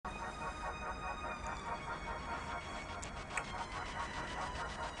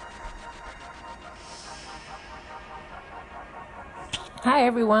Hi,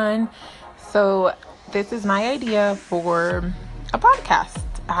 everyone. So, this is my idea for a podcast.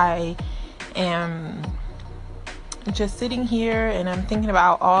 I am just sitting here and I'm thinking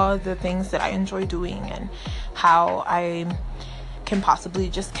about all the things that I enjoy doing and how I can possibly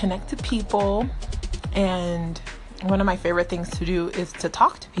just connect to people. And one of my favorite things to do is to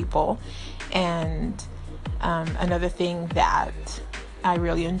talk to people. And another thing that I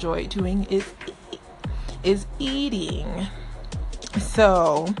really enjoy doing is eating.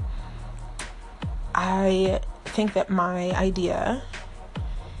 So I think that my idea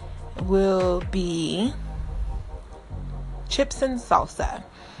will be Chips and Salsa,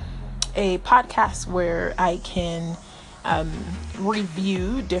 a podcast where I can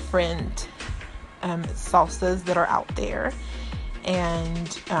review different salsas that are out there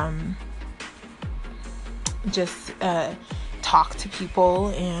and just talk to people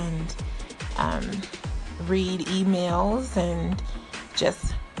and read emails and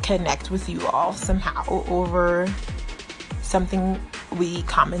just connect with you all somehow over something we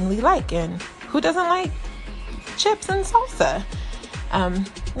commonly like. And who doesn't like chips and salsa?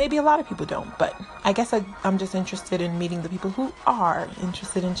 Maybe a lot of people don't, but I guess I'm just interested in meeting the people who are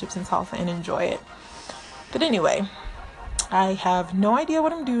interested in chips and salsa and enjoy it. But anyway, I have no idea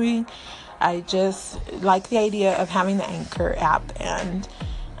what I'm doing. I just like the idea of having the Anchor app, and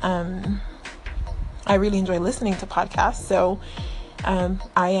I really enjoy listening to podcasts. So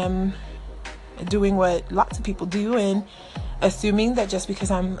I am doing what lots of people do and assuming that just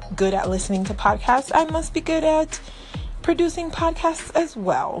because I'm good at listening to podcasts, I must be good at producing podcasts as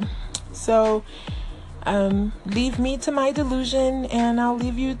well. So leave me to my delusion and I'll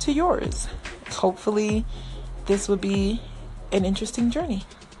leave you to yours. Hopefully this will be an interesting journey.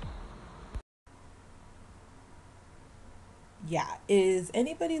 Yeah, is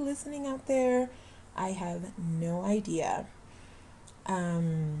anybody listening out there? I have no idea.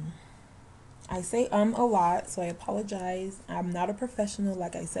 I say a lot, so I apologize. I'm not a professional,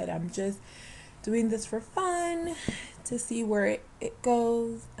 like I said. I'm just doing this for fun to see where it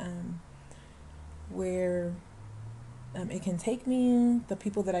goes, where it can take me, the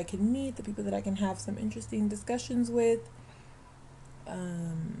people that I can meet, the people that I can have some interesting discussions with.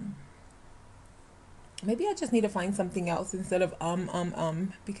 Maybe I just need to find something else instead of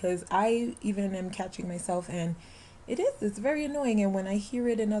because I even am catching myself, and it's very annoying. And when I hear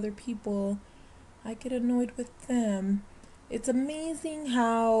it in other people, I get annoyed with them. It's amazing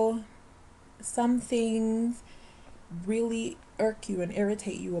how some things really irk you and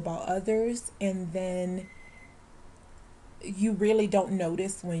irritate you about others, and then you really don't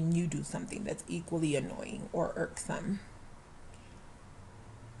notice when you do something that's equally annoying or irksome.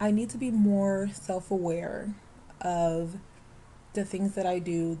 I need to be more self-aware of the things that I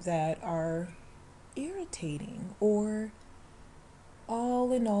do that are irritating or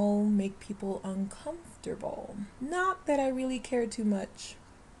all in all make people uncomfortable. Not that I really care too much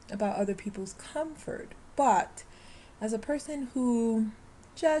about other people's comfort, but as a person who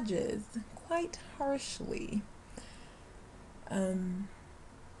judges quite harshly, um,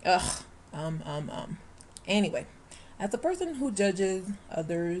 ugh, anyway, as a person who judges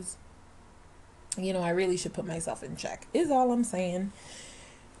others, I really should put myself in check, is all I'm saying.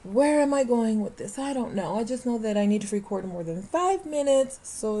 Where am I going with this? I don't know. I just know that I need to record more than 5 minutes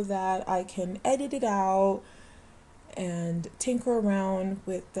so that I can edit it out and tinker around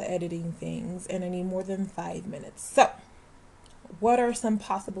with the editing things, and I need more than 5 minutes. So, what are some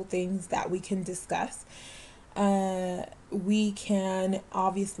possible things that we can discuss? We can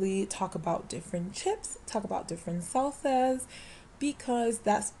obviously talk about different chips, talk about different salsas, because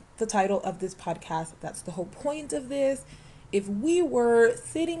that's the title of this podcast. That's the whole point of this. If we were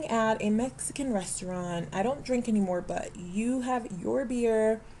sitting at a Mexican restaurant, I don't drink anymore, but you have your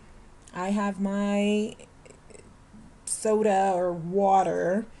beer, I have my soda or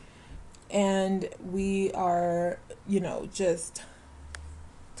water, and we are, just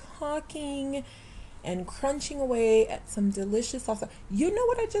talking and crunching away at some delicious salsa. You know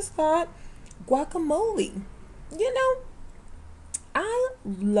what I just thought? Guacamole. I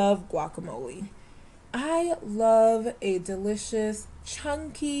love guacamole. I love a delicious,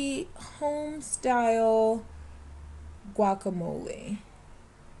 chunky, home style guacamole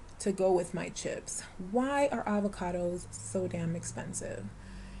to go with my chips. Why are avocados so damn expensive?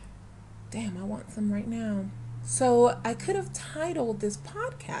 Damn, I want some right now. So I could have titled this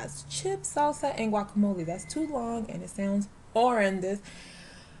podcast Chips, Salsa, and Guacamole. That's too long and it sounds horrendous.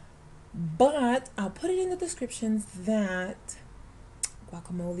 But I'll put it in the descriptions that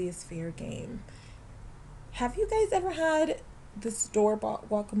guacamole is fair game. Have you guys ever had the store-bought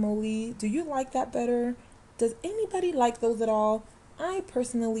guacamole? Do you like that better? Does anybody like those at all? I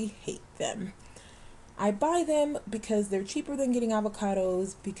personally hate them. I buy them because they're cheaper than getting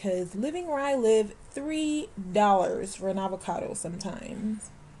avocados, because living where I live, $3 for an avocado sometimes.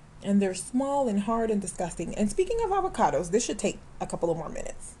 And they're small and hard and disgusting. And speaking of avocados, this should take a couple of more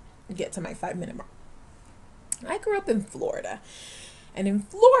minutes to get to my 5-minute mark. I grew up in Florida. And in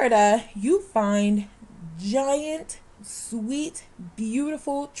Florida, you find giant, sweet,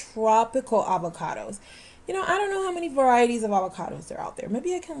 beautiful, tropical avocados. You know, I don't know how many varieties of avocados there are out there.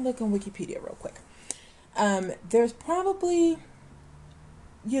 Maybe I can look on Wikipedia real quick. There's probably,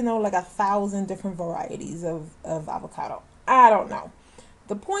 like 1,000 different varieties of avocado. I don't know.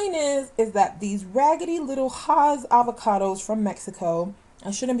 The point is that these raggedy little Haas avocados from Mexico,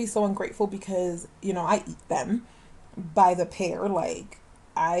 I shouldn't be so ungrateful because, I eat them by the pair. Like,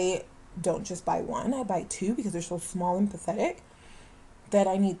 I don't just buy one, I buy two because they're so small and pathetic that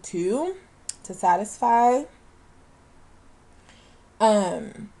I need two to satisfy.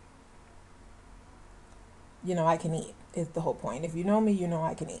 I can eat is the whole point. If you know me, you know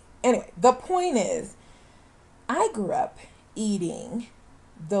I can eat. Anyway, the point is, I grew up eating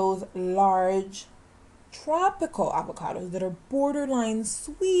those large tropical avocados that are borderline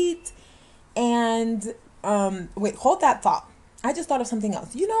sweet and wait, hold that thought. I just thought of something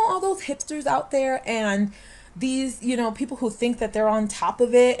else. All those hipsters out there and these, people who think that they're on top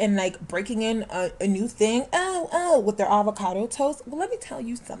of it and like breaking in a new thing, with their avocado toast. Well, let me tell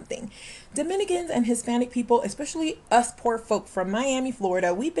you something. Dominicans and Hispanic people, especially us poor folk from Miami,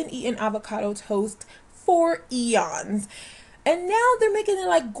 Florida, we've been eating avocado toast for eons. And now they're making it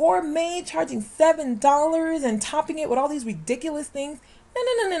like gourmet, charging $7 and topping it with all these ridiculous things.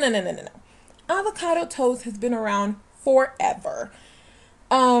 No. Avocado toast has been around forever.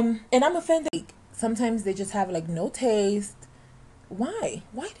 And I'm offended. Sometimes they just have like no taste. Why?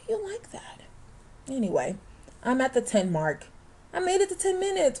 Why do you like that? Anyway, I'm at the 10 mark. I made it to 10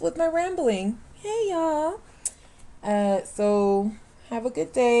 minutes with my rambling. Hey y'all. So have a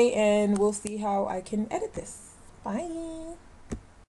good day and we'll see how I can edit this. Bye.